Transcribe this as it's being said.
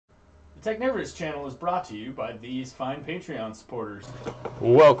The Technivorous channel is brought to you by these fine Patreon supporters.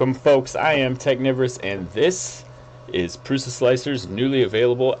 Welcome folks, I am Technivorous and this is PrusaSlicer's newly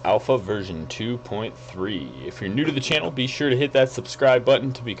available alpha version 2.3. If you're new to the channel, be sure to hit that subscribe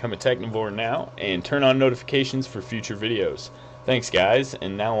button to become a Technivore now and turn on notifications for future videos. Thanks guys,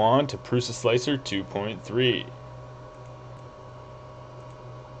 and now on to PrusaSlicer 2.3.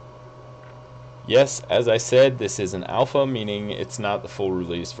 Yes, as I said, this is an alpha, meaning it's not the full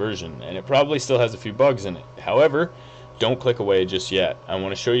release version, and it probably still has a few bugs in it. However, don't click away just yet. I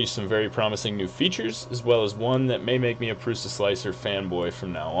want to show you some very promising new features, as well as one that may make me a PrusaSlicer fanboy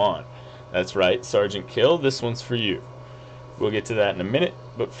from now on. That's right, Sergeant Kill, this one's for you. We'll get to that in a minute,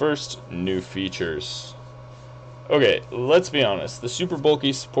 but first, new features. Okay, let's be honest, the super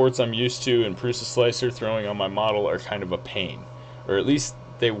bulky supports I'm used to in PrusaSlicer throwing on my model are kind of a pain, or at least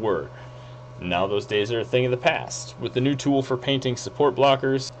they were. Now those days are a thing of the past. With the new tool for painting support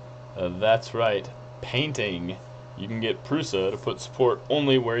blockers, that's right, painting, you can get Prusa to put support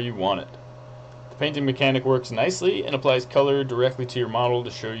only where you want it. The painting mechanic works nicely and applies color directly to your model to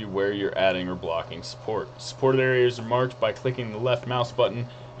show you where you're adding or blocking support. Supported areas are marked by clicking the left mouse button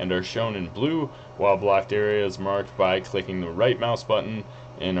and are shown in blue, while blocked areas marked by clicking the right mouse button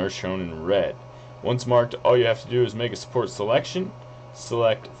and are shown in red. Once marked, all you have to do is make a support selection,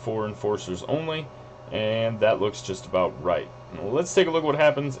 select for enforcers only, and that looks just about right. Now let's take a look at what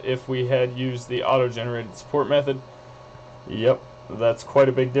happens if we had used the auto-generated support method. Yep, that's quite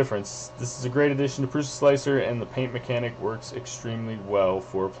a big difference. This is a great addition to PrusaSlicer, and the paint mechanic works extremely well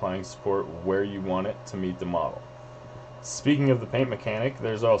for applying support where you want it to meet the model. Speaking of the paint mechanic,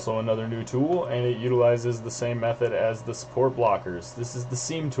 there's also another new tool, and it utilizes the same method as the support blockers. This is the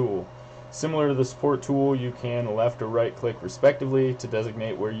seam tool. Similar to the support tool, you can left or right click respectively to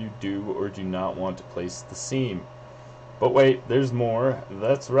designate where you do or do not want to place the seam. But wait, there's more.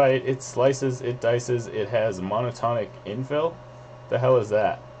 That's right, it slices, it dices, it has monotonic infill. The hell is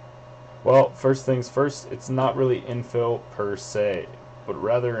that? Well, first things first, it's not really infill per se, but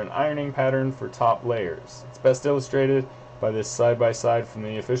rather an ironing pattern for top layers. It's best illustrated by this side-by-side from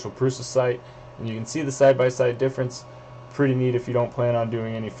the official Prusa site, and you can see the side-by-side difference. Pretty neat if you don't plan on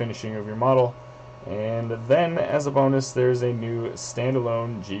doing any finishing of your model. And then, as a bonus, there's a new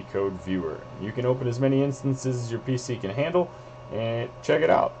standalone Gcode viewer. You can open as many instances as your PC can handle, and check it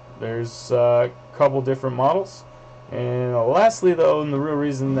out. There's a couple different models. And lastly though, and the real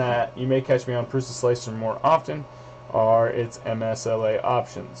reason that you may catch me on PrusaSlicer more often, are its MSLA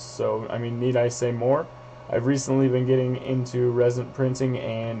options. So, I mean, need I say more? I've recently been getting into resin printing,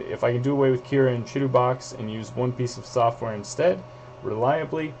 and if I can do away with Kira and Chitubox and use one piece of software instead,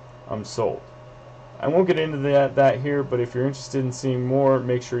 reliably, I'm sold. I won't get into that here, but if you're interested in seeing more,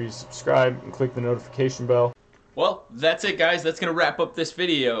 make sure you subscribe and click the notification bell. Well, that's it guys, that's going to wrap up this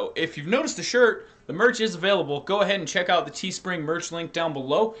video. If you've noticed the shirt, the merch is available. Go ahead and check out the Teespring merch link down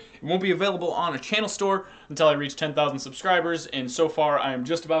below. It won't be available on a channel store until I reach 10,000 subscribers, and so far I am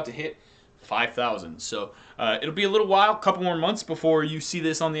just about to hit 5,000. So it'll be a little while, a couple more months before you see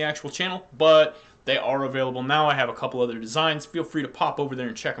this on the actual channel, but they are available now. I have a couple other designs. Feel free to pop over there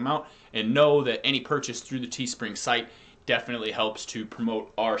and check them out, and know that any purchase through the Teespring site definitely helps to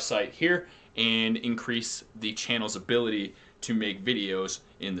promote our site here and increase the channel's ability to make videos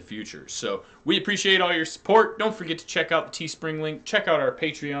in the future. So we appreciate all your support. Don't forget to check out the Teespring link, check out our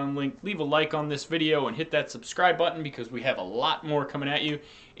Patreon link, leave a like on this video, and hit that subscribe button because we have a lot more coming at you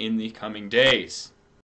in the coming days.